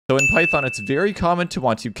So in Python, it's very common to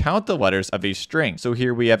want to count the letters of a string. So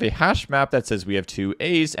here we have a hash map that says we have 2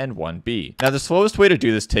 A's and 1 B. Now the slowest way to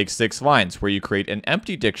do this takes 6 lines, where you create an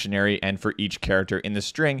empty dictionary, and for each character in the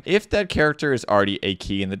string, if that character is already a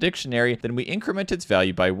key in the dictionary, then we increment its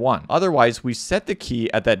value by 1. Otherwise, we set the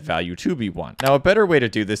key at that value to be 1. Now a better way to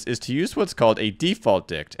do this is to use what's called a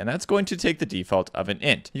defaultdict, and that's going to take the default of an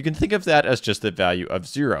int. You can think of that as just the value of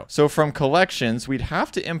 0. So from collections, we'd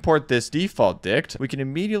have to import this defaultdict. We can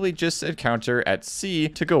immediately just set counter at C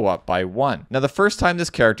to go up by 1. Now the first time this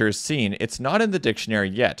character is seen, it's not in the dictionary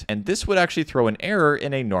yet, and this would actually throw an error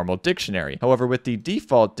in a normal dictionary. However, with the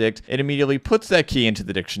defaultdict, it immediately puts that key into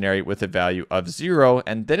the dictionary with a value of 0,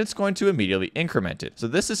 and then it's going to immediately increment it. So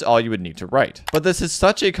this is all you would need to write. But this is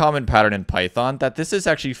such a common pattern in Python that this is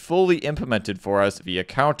actually fully implemented for us via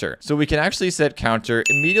counter. So we can actually set counter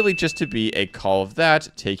immediately just to be a call of that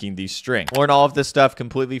taking the string. Learn all of this stuff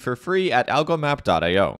completely for free at algomap.io.